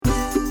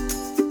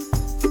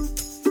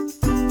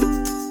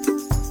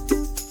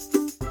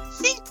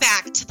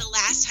to the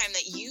last time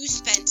that you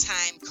spent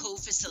time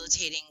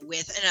co-facilitating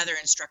with another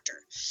instructor.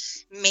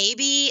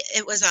 Maybe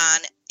it was on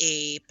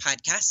a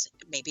podcast.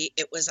 Maybe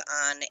it was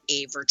on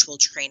a virtual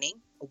training,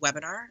 a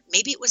webinar.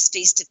 Maybe it was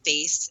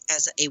face-to-face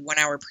as a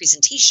 1-hour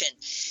presentation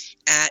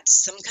at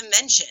some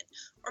convention.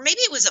 Or maybe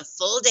it was a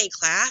full day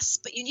class,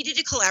 but you needed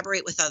to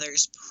collaborate with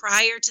others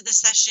prior to the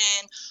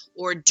session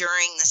or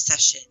during the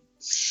session.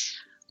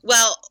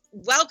 Well,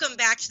 welcome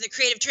back to the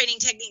Creative Training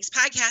Techniques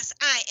Podcast.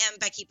 I am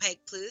Becky Pike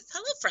Pluth.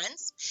 Hello,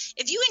 friends.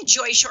 If you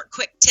enjoy short,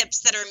 quick tips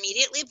that are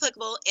immediately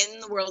applicable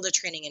in the world of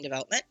training and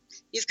development,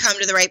 you've come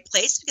to the right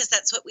place because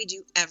that's what we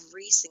do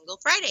every single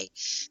Friday.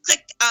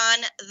 Click on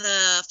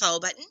the follow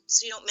button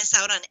so you don't miss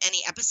out on any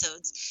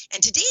episodes.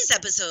 And today's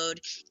episode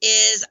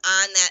is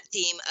on that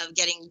theme of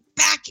getting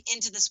back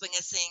into the swing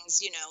of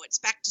things. You know, it's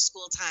back to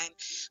school time,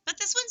 but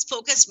this one's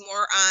focused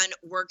more on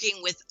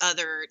working with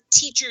other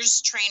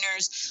teachers,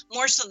 trainers,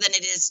 more so than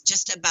it is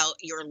just about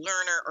your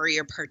learner or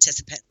your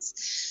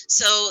participants.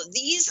 So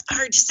these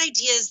are just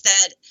ideas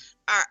that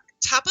are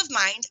top of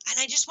mind, and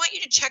I just want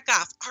you to check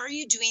off, are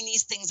you doing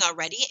these things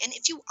already? And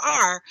if you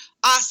are,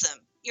 awesome,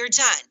 you're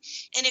done.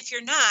 And if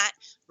you're not,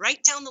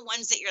 write down the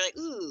ones that you're like,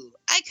 ooh,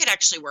 I could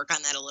actually work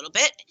on that a little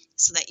bit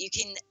so that you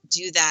can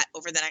do that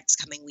over the next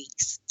coming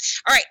weeks.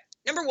 All right,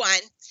 number one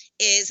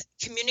is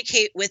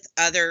communicate with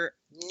other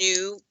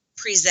new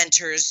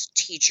presenters,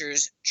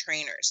 teachers,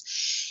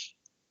 trainers.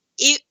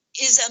 It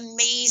is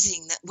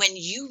amazing that when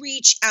you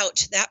reach out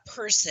to that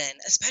person,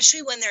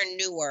 especially when they're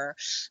newer,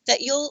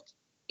 that you'll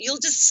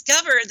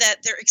discover that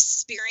they're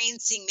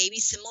experiencing maybe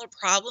similar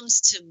problems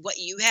to what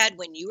you had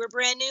when you were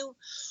brand new.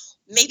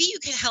 Maybe you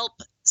can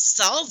help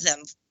solve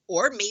them,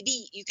 or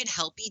maybe you can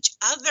help each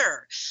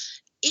other.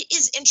 It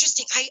is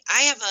interesting.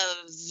 I have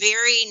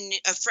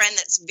a friend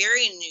that's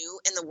very new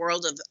in the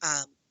world of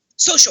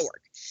social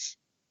work.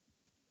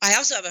 I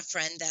also have a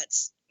friend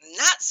that's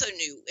not so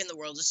new in the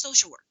world of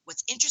social work.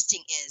 What's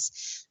interesting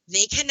is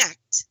they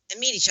connect and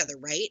meet each other,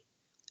 right?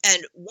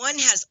 And one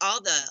has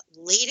all the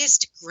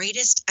latest,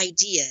 greatest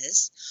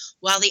ideas,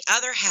 while the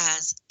other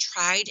has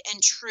tried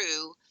and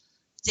true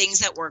things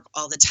that work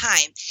all the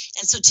time.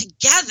 And so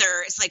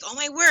together, it's like, oh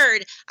my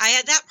word, I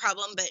had that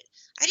problem, but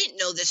I didn't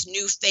know this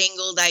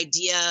newfangled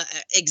idea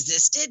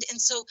existed. And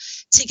so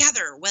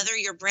together, whether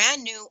you're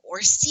brand new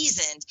or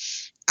seasoned,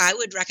 I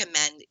would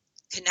recommend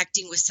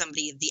connecting with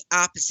somebody the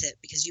opposite,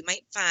 because you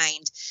might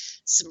find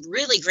some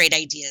really great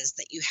ideas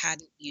that you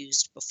hadn't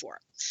used before.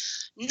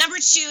 Number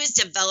two is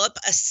develop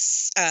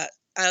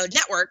a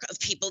network of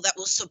people that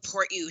will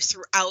support you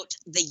throughout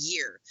the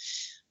year.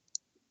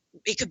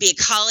 It could be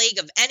a colleague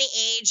of any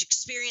age,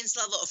 experience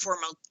level, a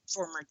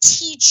former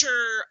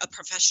teacher, a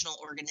professional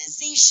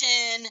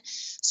organization.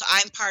 So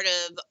I'm part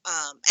of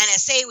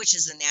NSA, which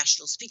is the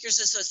National Speakers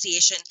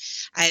Association.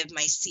 I have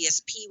my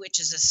CSP,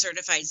 which is a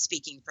Certified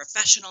Speaking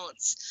Professional.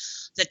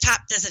 It's the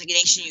top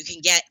designation you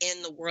can get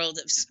in the world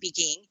of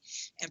speaking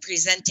and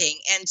presenting.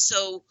 And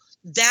so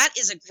that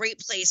is a great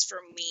place for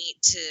me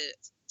to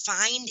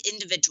find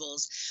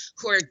individuals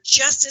who are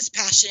just as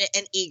passionate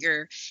and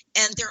eager,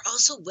 and they're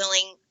also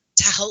willing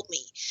to help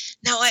me.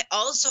 Now, I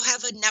also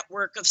have a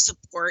network of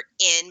support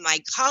in my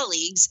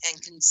colleagues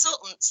and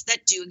consultants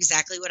that do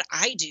exactly what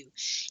I do.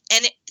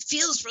 And it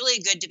feels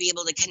really good to be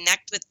able to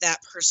connect with that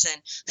person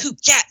who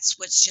gets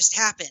what's just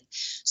happened.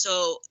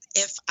 So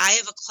if I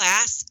have a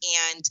class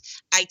and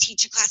I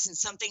teach a class and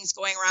something's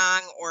going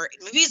wrong, or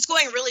maybe it's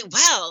going really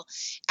well,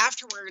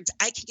 afterwards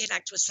I can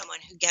connect with someone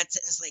who gets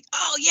it and is like,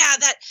 oh yeah,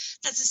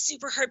 that's a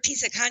super hard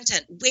piece of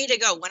content. Way to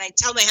go. When I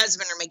tell my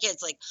husband or my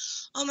kids, like,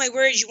 oh my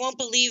word, you won't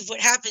believe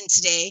what happened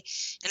today,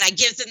 and I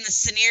give them the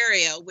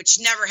scenario, which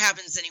never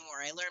happens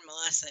anymore. I learned my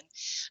lesson.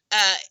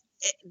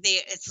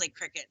 It's like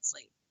crickets,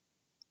 like,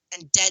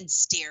 and dead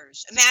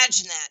stares.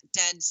 Imagine that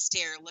dead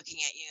stare looking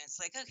at you. It's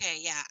like, okay,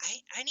 yeah,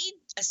 I need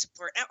a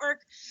support network.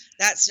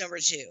 That's number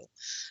two.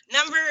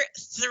 Number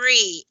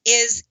three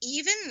is,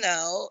 even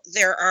though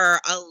there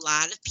are a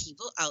lot of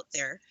people out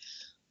there,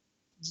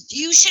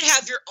 you should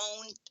have your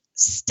own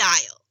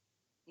style,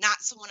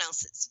 not someone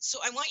else's. So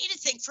I want you to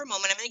think for a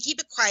moment. I'm going to keep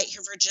it quiet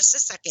here for just a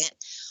second.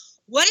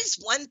 What is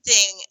one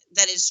thing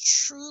that is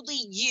truly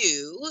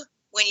you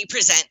when you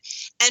present?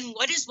 And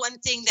what is one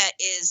thing that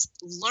is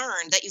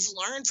that you've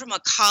learned from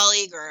a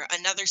colleague or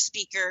another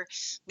speaker,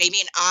 maybe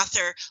an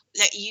author,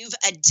 that you've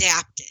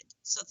adapted?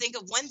 So think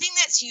of one thing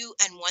that's you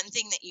and one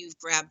thing that you've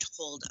grabbed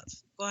hold of.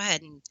 Go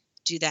ahead and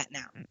do that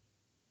now.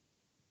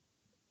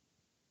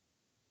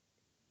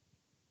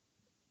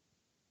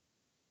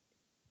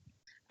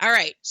 All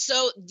right,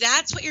 so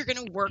that's what you're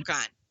going to work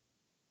on.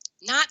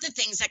 Not the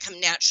things that come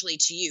naturally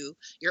to you,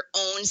 your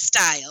own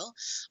style.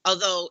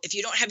 Although if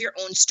you don't have your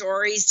own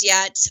stories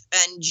yet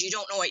and you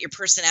don't know what your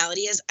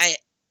personality is, I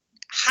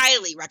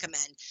highly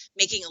recommend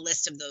making a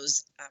list of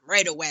those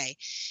right away.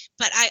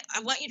 But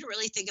I want you to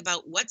really think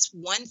about what's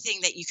one thing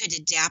that you could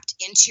adapt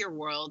into your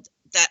world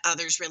that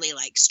others really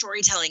like.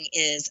 Storytelling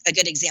is a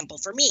good example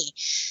for me.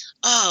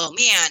 Oh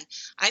man,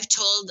 I've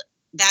told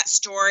that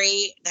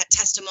story, that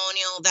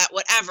testimonial, that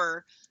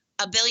whatever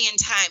a billion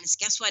times,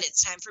 guess what?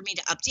 It's time for me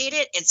to update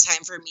it. It's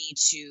time for me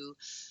to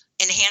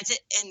enhance it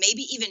and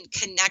maybe even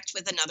connect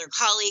with another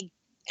colleague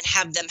and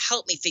have them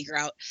help me figure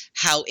out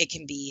how it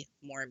can be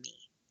more me.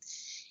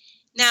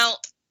 Now,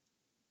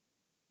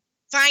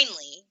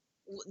 finally,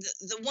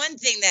 the one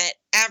thing that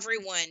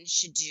everyone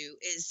should do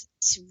is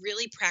to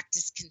really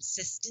practice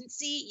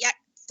consistency yet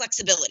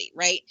flexibility,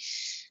 right?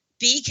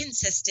 Be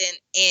consistent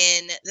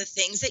in the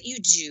things that you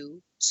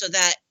do so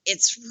that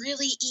it's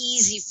really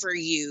easy for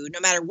you, no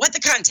matter what the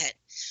content.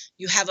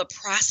 You have a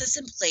process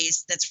in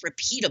place that's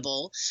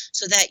repeatable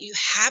so that you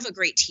have a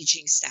great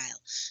teaching style,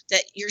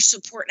 that your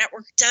support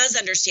network does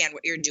understand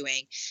what you're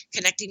doing.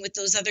 Connecting with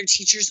those other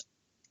teachers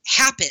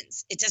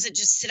happens. It doesn't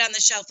just sit on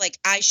the shelf like,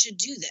 I should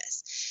do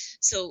this.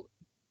 So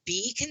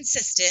be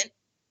consistent.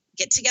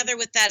 Get together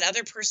with that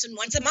other person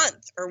once a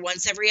month or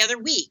once every other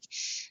week.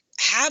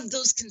 Have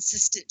those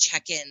consistent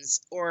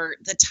check-ins or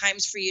the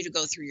times for you to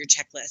go through your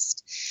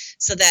checklist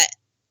so that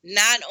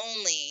not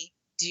only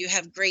do you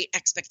have great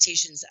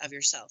expectations of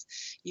yourself,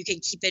 you can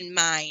keep in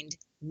mind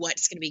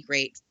what's going to be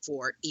great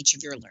for each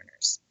of your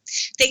learners.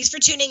 Thanks for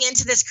tuning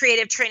into this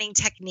creative training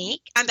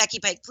technique. I'm Becky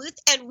Pike Pluth,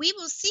 and we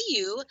will see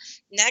you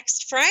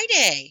next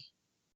Friday.